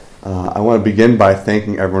I want to begin by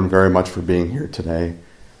thanking everyone very much for being here today.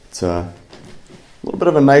 It's a little bit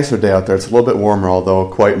of a nicer day out there. It's a little bit warmer, although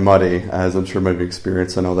quite muddy, as I'm sure maybe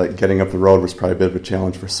experienced. I know that getting up the road was probably a bit of a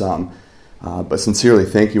challenge for some. But sincerely,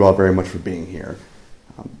 thank you all very much for being here.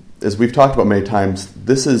 As we've talked about many times,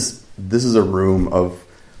 this is a room of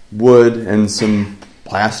wood and some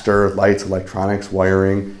plaster, lights, electronics,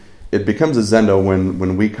 wiring. It becomes a Zendo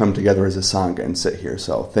when we come together as a Sangha and sit here.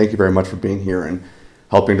 So thank you very much for being here and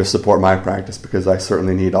helping to support my practice, because I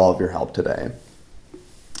certainly need all of your help today.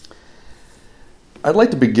 I'd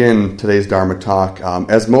like to begin today's Dharma talk,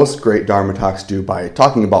 as most great Dharma talks do, by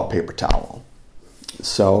talking about paper towel.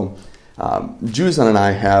 So Juzan and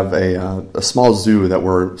I have a small zoo that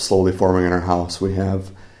we're slowly forming in our house. We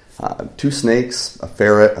have 2 snakes, a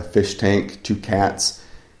ferret, a fish tank, 2 cats,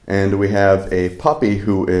 and we have a puppy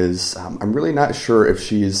who is, I'm really not sure if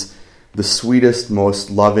she's the sweetest, most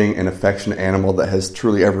loving and affectionate animal that has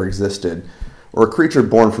truly ever existed, or a creature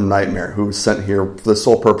born from nightmare who was sent here for the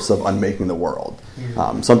sole purpose of unmaking the world.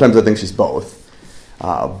 Sometimes I think she's both.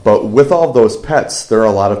 But with all of those pets, there are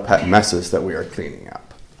a lot of pet messes that we are cleaning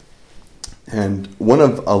up. And one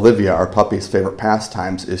of Olivia, our puppy's favorite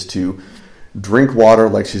pastimes, is to drink water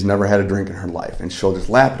like she's never had a drink in her life. And she'll just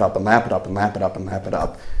lap it up and lap it up and lap it up and lap it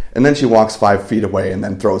up. And then she walks 5 feet away and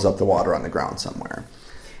then throws up the water on the ground somewhere.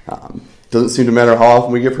 Doesn't seem to matter how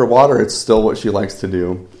often we give her water, it's still what she likes to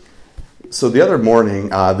do. So the other morning,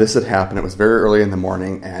 this had happened. It was very early in the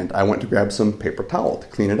morning, and I went to grab some paper towel to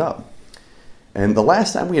clean it up. And the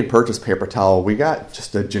last time we had purchased paper towel, we got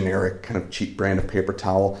just a generic kind of cheap brand of paper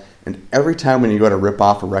towel. And every time when you go to rip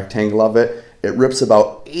off a rectangle of it, it rips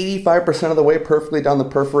about 85% of the way perfectly down the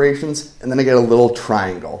perforations, and then I get a little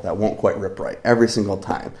triangle that won't quite rip right every single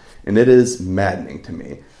time. And it is maddening to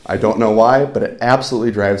me. I don't know why, but it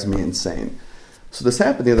absolutely drives me insane. So this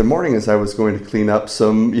happened the other morning as I was going to clean up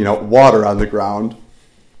some, water on the ground.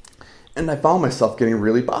 And I found myself getting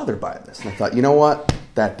really bothered by this. And I thought, you know what?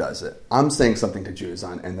 That does it. I'm saying something to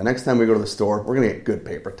Juzan, and the next time we go to the store, we're going to get good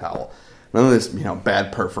paper towel. None of this,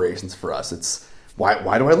 bad perforations for us. It's,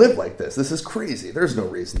 why do I live like this? This is crazy. There's no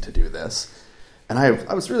reason to do this. And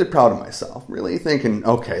I was really proud of myself, really thinking,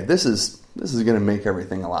 okay, this is going to make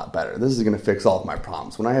everything a lot better. This is going to fix all of my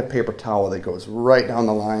problems. When I have paper towel that goes right down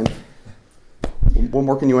the line, what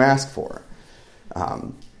more can you ask for?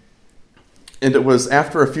 And it was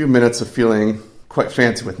after a few minutes of feeling quite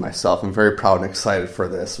fancy with myself and very proud and excited for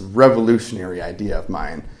this revolutionary idea of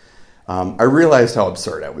mine, I realized how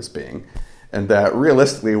absurd I was being. And that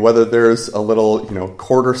realistically, whether there's a little,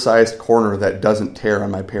 quarter-sized corner that doesn't tear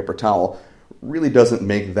on my paper towel really doesn't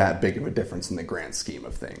make that big of a difference in the grand scheme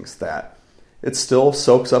of things. That it still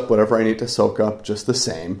soaks up whatever I need to soak up just the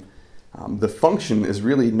same. The function is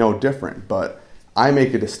really no different, but I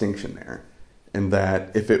make a distinction there. In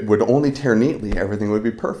that if it would only tear neatly, everything would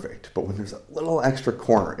be perfect. But when there's a little extra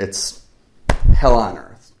corner, it's hell on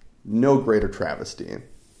earth. No greater travesty.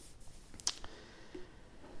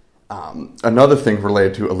 Another thing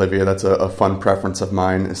related to Olivia that's a fun preference of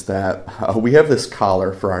mine is that we have this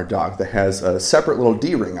collar for our dog that has a separate little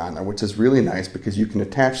D-ring on there, which is really nice because you can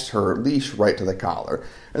attach her leash right to the collar.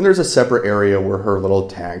 And there's a separate area where her little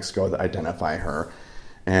tags go that identify her.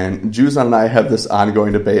 And Juzan and I have this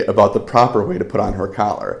ongoing debate about the proper way to put on her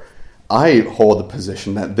collar. I hold the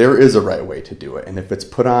position that there is a right way to do it. And if it's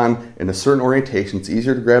put on in a certain orientation, it's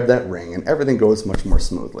easier to grab that ring and everything goes much more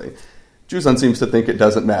smoothly. Juzan seems to think it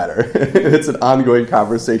doesn't matter. It's an ongoing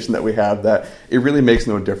conversation that we have that it really makes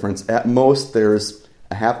no difference. At most, there's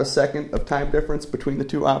a half a second of time difference between the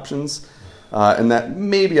two options, and that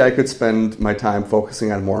maybe I could spend my time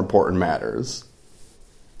focusing on more important matters.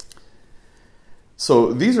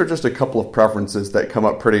 So these are just a couple of preferences that come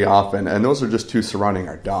up pretty often, and those are just 2 surrounding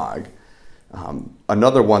our dog.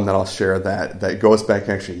 Another one that I'll share that goes back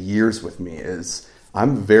actually years with me is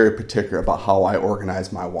I'm very particular about how I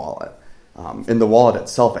organize my wallet. In the wallet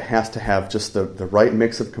itself, it has to have just the right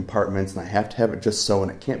mix of compartments, and I have to have it just so, and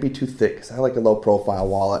it can't be too thick because I like a low-profile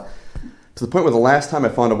wallet. To the point where the last time I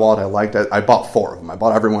found a wallet I liked, I bought 4 of them. I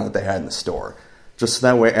bought every one that they had in the store. Just so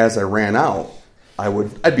that way, as I ran out,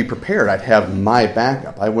 I'd be prepared. I'd have my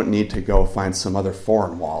backup. I wouldn't need to go find some other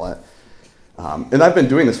foreign wallet. And I've been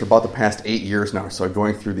doing this for about the past 8 years now, so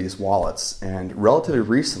going through these wallets. And relatively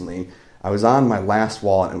recently, I was on my last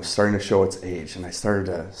wallet and it was starting to show its age, and I started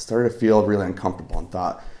to feel really uncomfortable and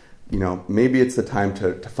thought, maybe it's the time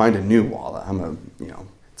to find a new wallet.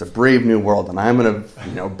 It's a brave new world, and I'm going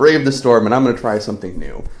to, brave the storm, and I'm going to try something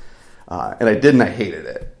new. And I did, and I hated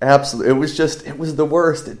it. Absolutely, it was the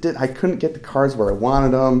worst. I couldn't get the cards where I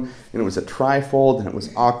wanted them, and it was a trifold, and it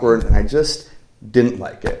was awkward, and I just didn't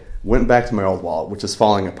like it. went back to my old wallet, which is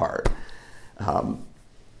falling apart.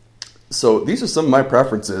 So these are some of my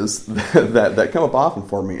preferences that come up often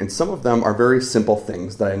for me, and some of them are very simple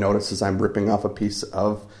things that I notice as I'm ripping off a piece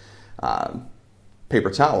of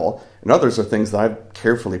paper towel, and others are things that I've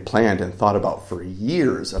carefully planned and thought about for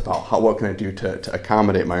years about what can I do to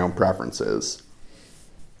accommodate my own preferences.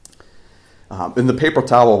 And the paper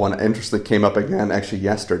towel one interestingly came up again actually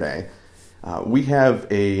yesterday. We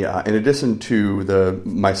have in addition to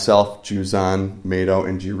myself, Juzan, Mado,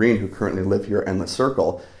 and Jireen, who currently live here at Endless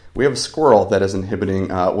Circle, we have a squirrel that is inhabiting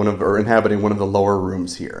one of the lower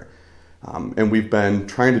rooms here. And we've been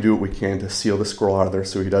trying to do what we can to seal the squirrel out of there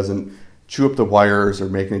so he doesn't chew up the wires or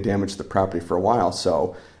make any damage to the property for a while.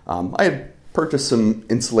 So I had purchased some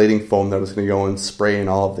insulating foam that was going to go and spray in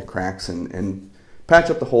all of the cracks and patch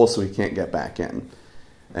up the holes so he can't get back in.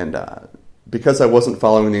 And because I wasn't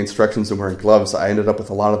following the instructions and wearing gloves, I ended up with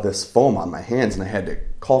a lot of this foam on my hands, and I had to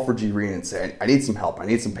call for Jireen and say, I need some help. I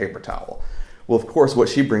need some paper towel. Well, of course, what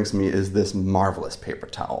she brings me is this marvelous paper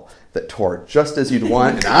towel that tore just as you'd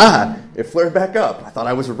want, and it flared back up. I thought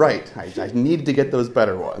I was right. I needed to get those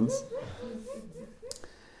better ones.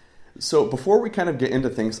 So before we kind of get into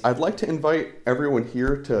things, I'd like to invite everyone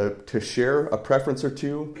here to share a preference or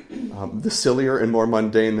two. The sillier and more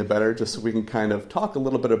mundane, the better, just so we can kind of talk a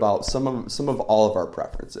little bit about some of all of our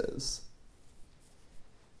preferences.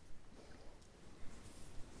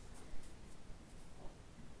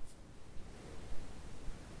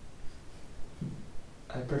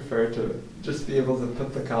 I prefer to just be able to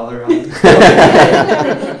put the collar on.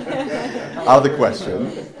 Out of the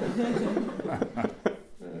question.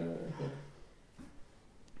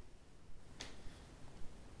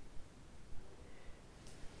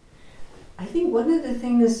 I think one of the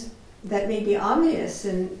things that may be obvious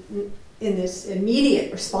in this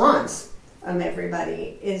immediate response from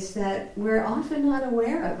everybody is that we're often not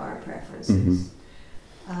aware of our preferences.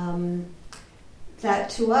 Mm-hmm. That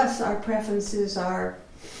to us, our preferences are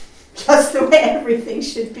just the way everything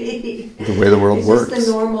should be. The way the world works. Just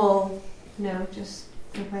the normal, just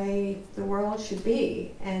the way the world should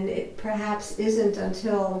be. And it perhaps isn't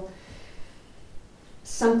until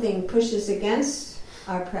something pushes against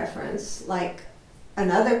our preference, like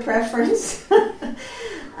another preference,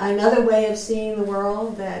 another way of seeing the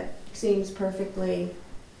world that seems perfectly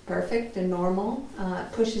perfect and normal,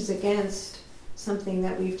 pushes against something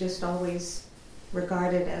that we've just always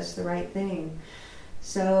regarded as the right thing.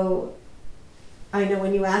 So I know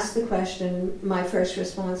when you asked the question, my first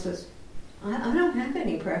response was, I don't have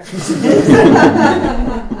any preferences.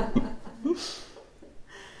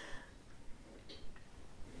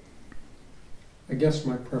 I guess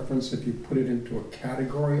my preference, if you put it into a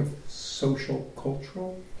category of social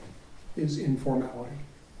cultural, is informality.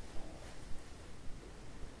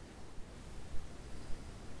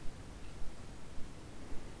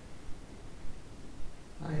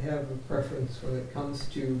 I have a preference when it comes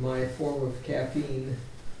to my form of caffeine,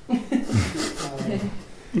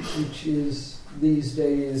 which is these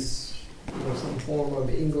days some form of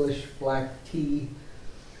English black tea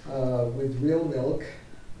with real milk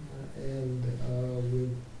and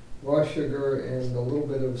with raw sugar and a little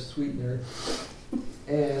bit of sweetener.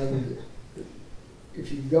 And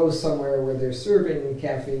if you go somewhere where they're serving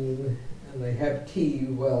caffeine and they have tea,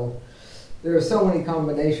 well, there are so many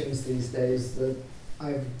combinations these days that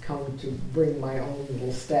I've come to bring my own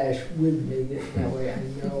little stash with me. That way I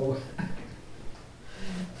know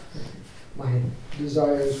my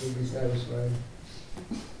desires will be satisfied.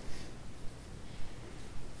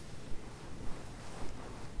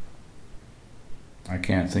 I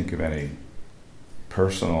can't think of any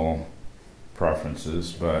personal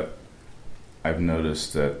preferences, but I've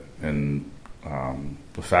noticed that in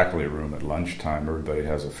the faculty room at lunchtime, everybody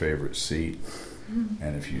has a favorite seat,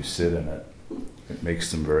 and if you sit in it, it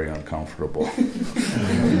makes them very uncomfortable.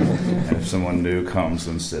 And if someone new comes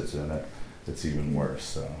and sits in it, it's even worse.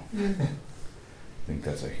 So I think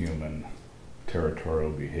that's a human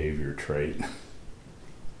territorial behavior trait.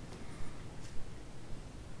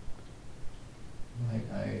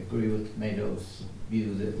 I agree with Mado's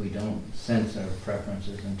view that we don't sense our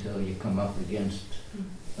preferences until you come up against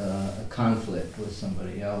a conflict with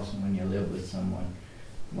somebody else, and when you live with someone.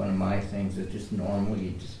 One of my things is just normal,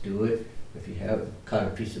 you just do it. If you have cut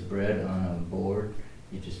a piece of bread on a board,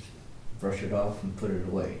 you just brush it off and put it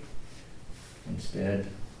away. Instead,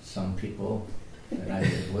 some people that I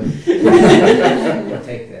live with will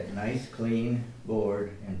take that nice clean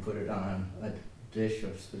board and put it on a dish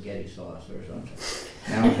of spaghetti sauce or something.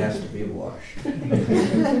 Now it has to be washed.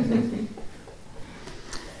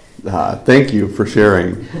 Thank you for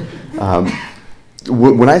sharing.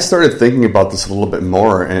 when I started thinking about this a little bit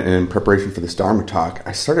more in preparation for this Dharma talk,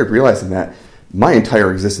 I started realizing that my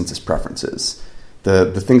entire existence is preferences.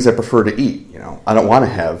 The things I prefer to eat. I don't want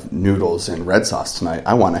to have noodles and red sauce tonight.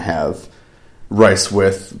 I want to have rice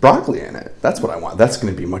with broccoli in it. That's what I want. That's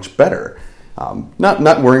going to be much better.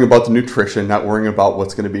 Not worrying about the nutrition, not worrying about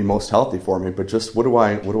what's going to be most healthy for me, but just what do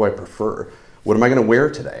I prefer? What am I going to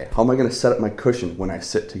wear today? How am I going to set up my cushion when I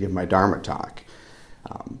sit to give my Dharma talk?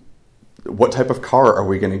 What type of car are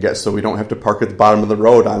we going to get so we don't have to park at the bottom of the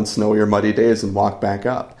road on snowy or muddy days and walk back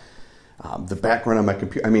up? The background on my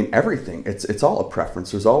computer, everything. It's all a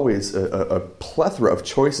preference. There's always a plethora of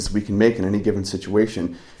choices we can make in any given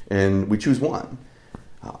situation, and we choose one.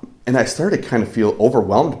 And I started to kind of feel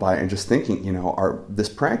overwhelmed by it and just thinking, this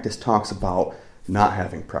practice talks about not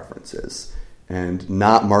having preferences and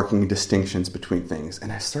not marking distinctions between things.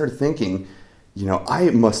 And I started thinking,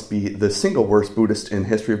 I must be the single worst Buddhist in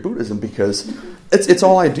history of Buddhism because it's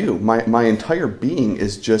all I do. My entire being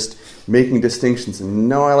is just making distinctions. And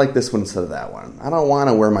no, I like this one instead of that one. I don't want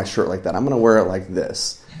to wear my shirt like that. I'm going to wear it like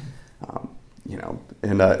this.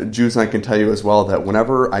 And Jews and I can tell you as well that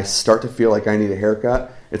whenever I start to feel like I need a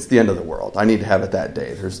haircut, it's the end of the world. I need to have it that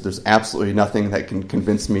day. There's absolutely nothing that can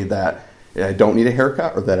convince me that I don't need a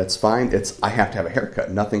haircut or that it's fine. I have to have a haircut.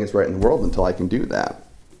 Nothing is right in the world until I can do that.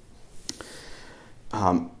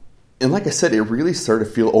 And like I said, it really started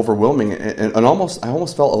to feel overwhelming, and I almost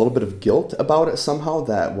felt a little bit of guilt about it somehow.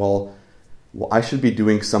 That well, I should be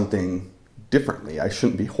doing something differently. I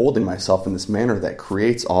shouldn't be holding myself in this manner that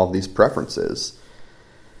creates all of these preferences.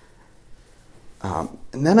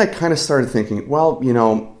 And then I kind of started thinking, well,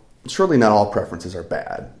 surely not all preferences are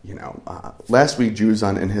bad. Last week,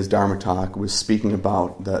 Juzan in his Dharma talk was speaking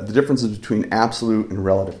about the differences between absolute and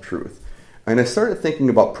relative truth. And I started thinking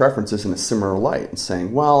about preferences in a similar light and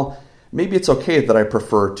saying, well, maybe it's okay that I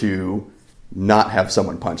prefer to not have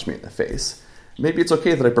someone punch me in the face. Maybe it's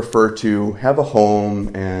okay that I prefer to have a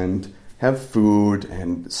home and have food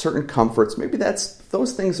and certain comforts. Maybe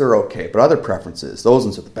those things are okay, but other preferences, those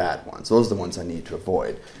ones are the bad ones. Those are the ones I need to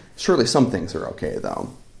avoid. Surely some things are okay,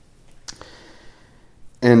 though.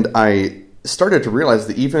 And I started to realize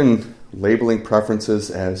that even labeling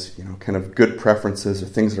preferences as, kind of good preferences or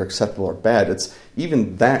things that are acceptable or bad,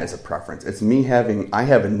 even that is a preference. It's me I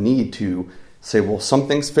have a need to say, well, some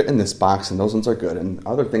things fit in this box and those ones are good, and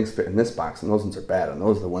other things fit in this box and those ones are bad, and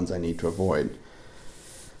those are the ones I need to avoid.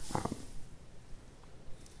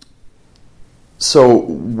 So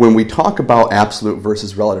when we talk about absolute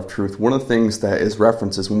versus relative truth, one of the things that is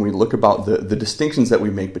referenced is when we look about the distinctions that we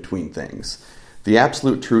make between things. The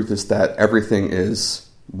absolute truth is that everything is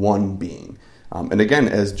one being. And again,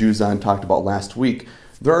 as Juzan talked about last week,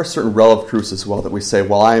 there are certain relative truths as well that we say,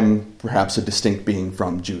 well, I'm perhaps a distinct being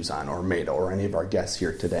from Juzan or Mado or any of our guests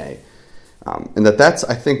here today. And that's,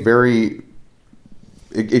 I think,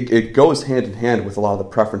 it goes hand in hand with a lot of the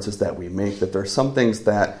preferences that we make, that there are some things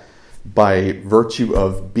that by virtue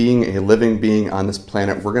of being a living being on this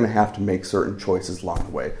planet, we're going to have to make certain choices along the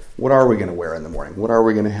way. What are we going to wear in the morning? What are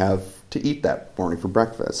we going to have to eat that morning for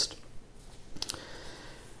breakfast?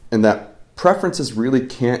 And that preferences really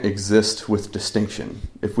can't exist with distinction.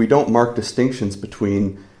 If we don't mark distinctions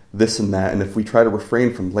between this and that, and if we try to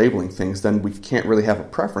refrain from labeling things, then we can't really have a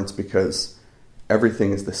preference because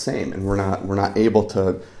everything is the same, and we're not able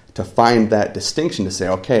to find that distinction to say,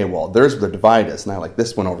 okay, well, there's where the divide is, and I like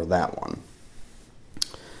this one over that one.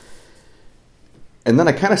 And then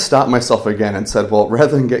I kind of stopped myself again and said, well,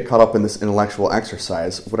 rather than get caught up in this intellectual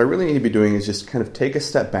exercise, what I really need to be doing is just kind of take a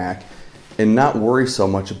step back and not worry so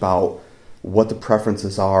much about what the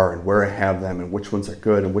preferences are and where I have them and which ones are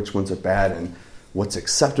good and which ones are bad and what's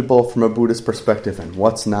acceptable from a Buddhist perspective and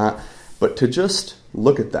what's not, but to just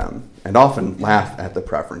look at them and often laugh at the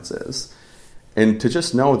preferences. And to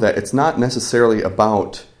just know that it's not necessarily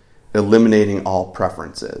about eliminating all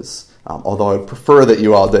preferences, although I would prefer that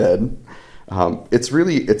you all did.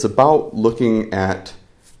 It's about looking at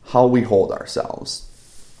how we hold ourselves.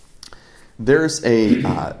 There's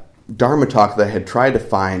a Dharma talk that I had tried to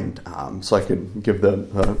find so I could give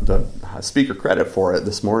the speaker credit for it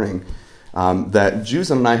this morning that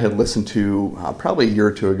Juzan and I had listened to probably a year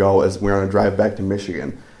or two ago as we were on a drive back to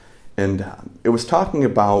Michigan. And it was talking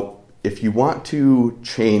about if you want to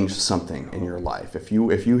change something in your life, if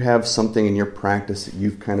you have something in your practice that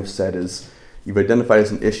you've kind of said is, you've identified as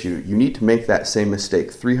an issue, you need to make that same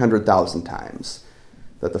mistake 300,000 times.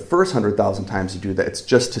 That the first 100,000 times you do that, it's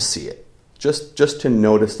just to see it. Just to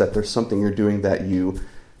notice that there's something you're doing that you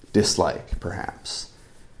dislike, perhaps.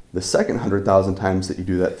 The second 100,000 times that you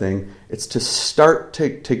do that thing, it's to start to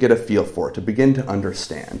get a feel for it, to begin to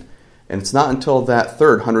understand. And it's not until that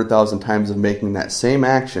third 100,000 times of making that same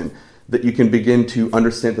action that you can begin to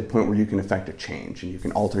understand the point where you can affect a change and you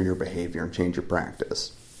can alter your behavior and change your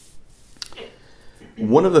practice.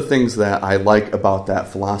 One of the things that I like about that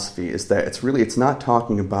philosophy is that it's not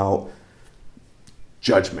talking about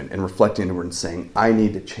judgment and reflecting inward and saying, I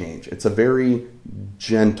need to change. It's a very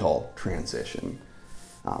gentle transition.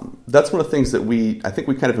 That's one of the things that I think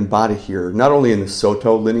we kind of embody here, not only in the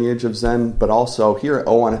Soto lineage of Zen, but also here at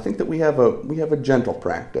Oan. I think that we have a gentle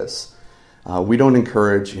practice. We don't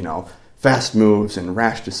encourage, fast moves and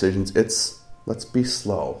rash decisions. Let's be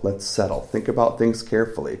slow. Let's settle. Think about things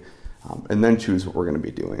carefully, and then choose what we're going to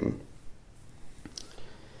be doing.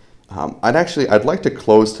 I'd like to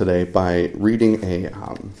close today by reading a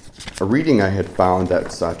reading I had found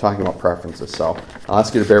that's talking about preferences. So I'll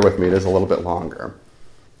ask you to bear with me. It is a little bit longer.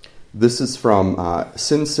 This is from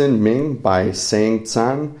Sin Sin Ming by Sang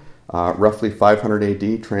Tsan, roughly 500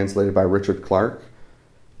 AD, translated by Richard Clark.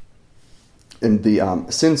 And the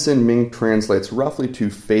Sin Sin Ming translates roughly to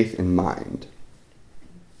faith in mind.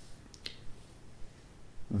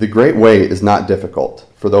 The great way is not difficult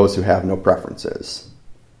for those who have no preferences.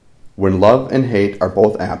 When love and hate are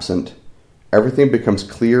both absent, everything becomes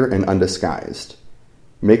clear and undisguised.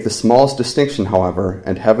 Make the smallest distinction, however,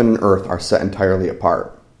 and heaven and earth are set entirely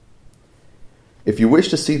apart. If you wish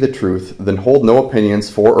to see the truth, then hold no opinions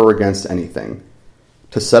for or against anything.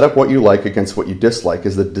 To set up what you like against what you dislike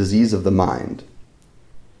is the disease of the mind.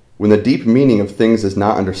 When the deep meaning of things is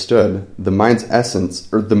not understood, the mind's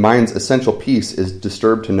essential peace is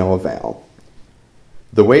disturbed to no avail.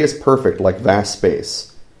 The way is perfect like vast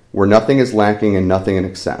space, where nothing is lacking and nothing in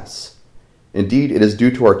excess. Indeed, it is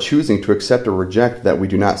due to our choosing to accept or reject that we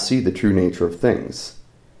do not see the true nature of things.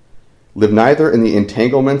 Live neither in the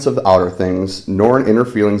entanglements of the outer things, nor in inner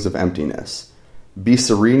feelings of emptiness. Be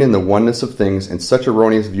serene in the oneness of things, and such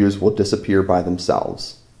erroneous views will disappear by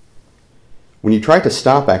themselves. When you try to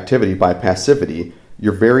stop activity by passivity,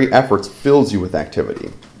 your very efforts fills you with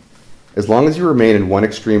activity. As long as you remain in one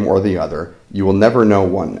extreme or the other, you will never know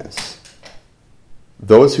oneness.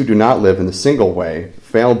 Those who do not live in the single way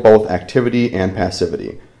fail both activity and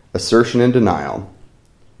passivity, assertion and denial.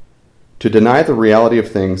 To deny the reality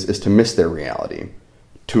of things is to miss their reality.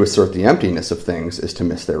 To assert the emptiness of things is to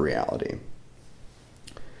miss their reality.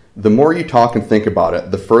 The more you talk and think about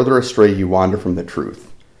it, the further astray you wander from the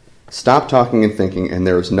truth. Stop talking and thinking, and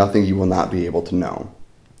there is nothing you will not be able to know.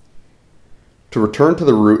 To return to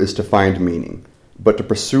the root is to find meaning, but to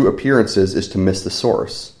pursue appearances is to miss the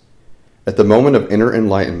source. At the moment of inner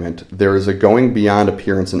enlightenment, there is a going beyond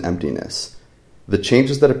appearance and emptiness. The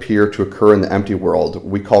changes that appear to occur in the empty world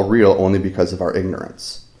we call real only because of our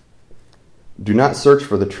ignorance. Do not search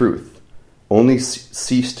for the truth. Only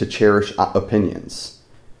cease to cherish opinions.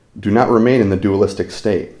 Do not remain in the dualistic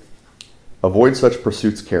state. Avoid such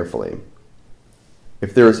pursuits carefully.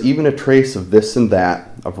 If there is even a trace of this and that,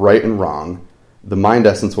 of right and wrong, the mind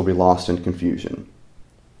essence will be lost in confusion.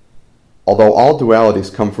 Although all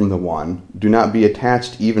dualities come from the one, do not be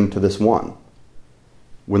attached even to this one.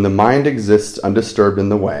 When the mind exists undisturbed in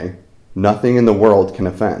the way, nothing in the world can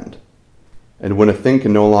offend. And when a thing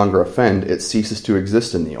can no longer offend, it ceases to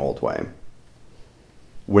exist in the old way.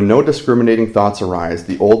 When no discriminating thoughts arise,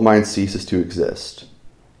 the old mind ceases to exist.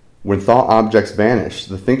 When thought objects vanish,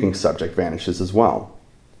 the thinking subject vanishes as well.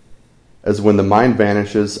 As when the mind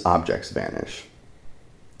vanishes, objects vanish.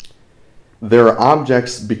 There are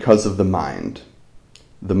objects because of the mind.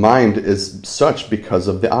 The mind is such because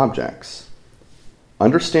of the objects.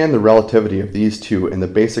 Understand the relativity of these two in the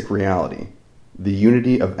basic reality, the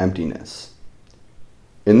unity of emptiness.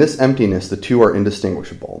 In this emptiness, the two are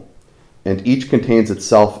indistinguishable, and each contains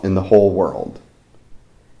itself in the whole world.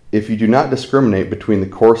 If you do not discriminate between the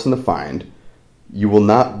coarse and the fine, you will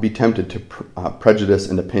not be tempted to prejudice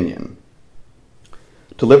and opinion.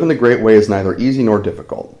 To live in the great way is neither easy nor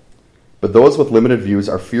difficult, but those with limited views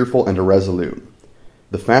are fearful and irresolute.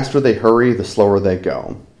 The faster they hurry, the slower they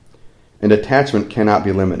go. And attachment cannot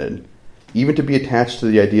be limited. Even to be attached to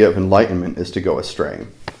the idea of enlightenment is to go astray.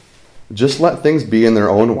 Just let things be in their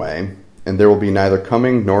own way, and there will be neither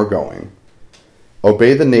coming nor going.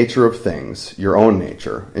 Obey the nature of things, your own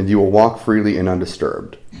nature, and you will walk freely and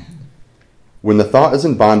undisturbed. When the thought is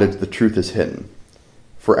in bondage, the truth is hidden,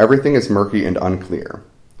 for everything is murky and unclear.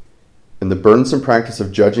 And the burdensome practice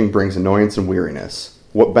of judging brings annoyance and weariness.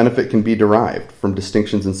 What benefit can be derived from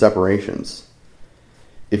distinctions and separations?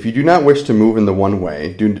 If you do not wish to move in the one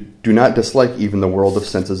way, do not dislike even the world of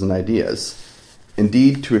senses and ideas.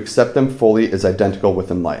 Indeed, to accept them fully is identical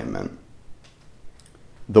with enlightenment.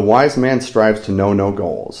 The wise man strives to know no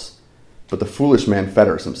goals, but the foolish man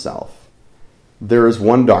fetters himself. There is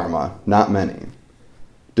one Dharma, not many.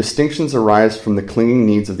 Distinctions arise from the clinging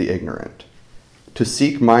needs of the ignorant. To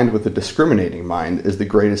seek mind with a discriminating mind is the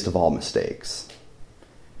greatest of all mistakes.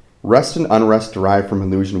 Rest and unrest derive from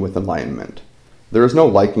illusion with enlightenment. There is no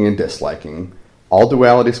liking and disliking. All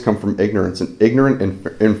dualities come from ignorance and ignorant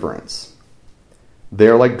inference. They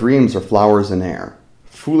are like dreams or flowers in air,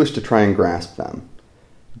 foolish to try and grasp them.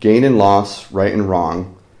 Gain and loss, right and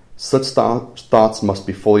wrong, such thoughts must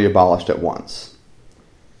be fully abolished at once.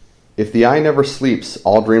 If the eye never sleeps,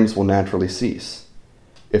 all dreams will naturally cease.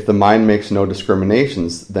 If the mind makes no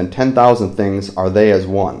discriminations, then 10,000 things are they as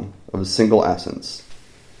one, of a single essence.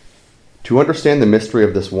 To understand the mystery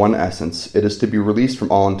of this one essence, it is to be released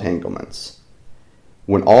from all entanglements.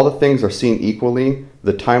 When all the things are seen equally,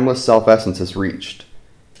 the timeless self-essence is reached.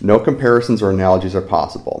 No comparisons or analogies are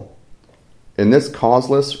possible. In this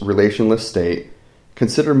causeless, relationless state,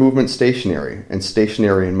 consider movement stationary and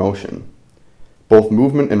stationary in motion. Both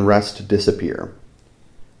movement and rest disappear.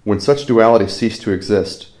 When such dualities cease to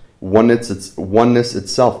exist, oneness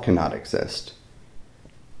itself cannot exist.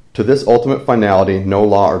 To this ultimate finality, no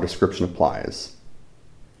law or description applies.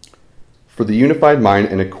 For the unified mind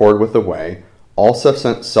in accord with the way, all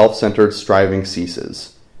self-centered striving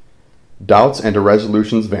ceases. Doubts and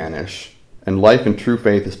irresolutions vanish, and life in true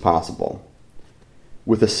faith is possible.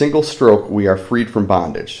 With a single stroke, we are freed from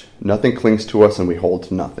bondage. Nothing clings to us and we hold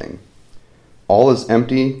to nothing. All is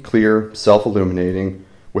empty, clear, self-illuminating,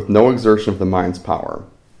 with no exertion of the mind's power.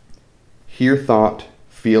 Here thought,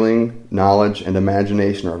 feeling, knowledge, and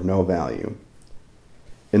imagination are of no value.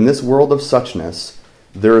 In this world of suchness,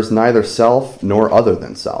 there is neither self nor other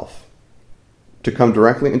than self. To come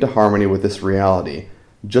directly into harmony with this reality,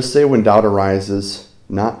 just say when doubt arises,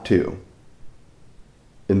 not to.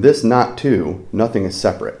 In this not to, nothing is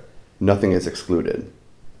separate, nothing is excluded.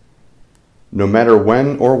 No matter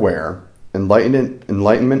when or where,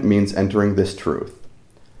 enlightenment means entering this truth.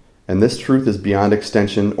 And this truth is beyond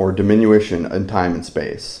extension or diminution in time and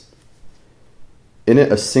space. In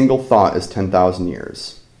it, a single thought is 10,000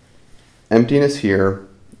 years. Emptiness here,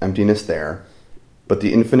 emptiness there, but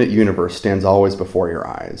the infinite universe stands always before your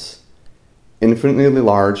eyes. Infinitely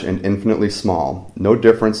large and infinitely small, no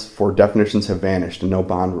difference, for definitions have vanished and no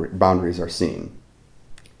boundaries are seen.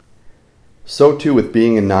 So too with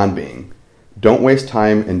being and non-being. Don't waste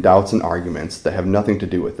time in doubts and arguments that have nothing to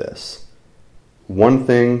do with this. One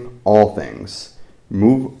thing, all things.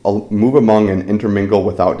 Move among and intermingle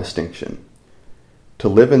without distinction. To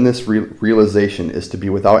live in this realization is to be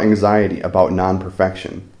without anxiety about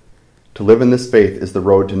non-perfection. To live in this faith is the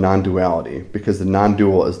road to non-duality, because the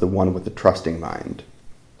non-dual is the one with the trusting mind.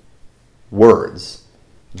 Words.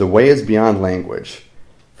 The way is beyond language,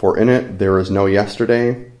 for in it there is no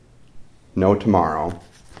yesterday, no tomorrow,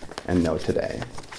 and no today.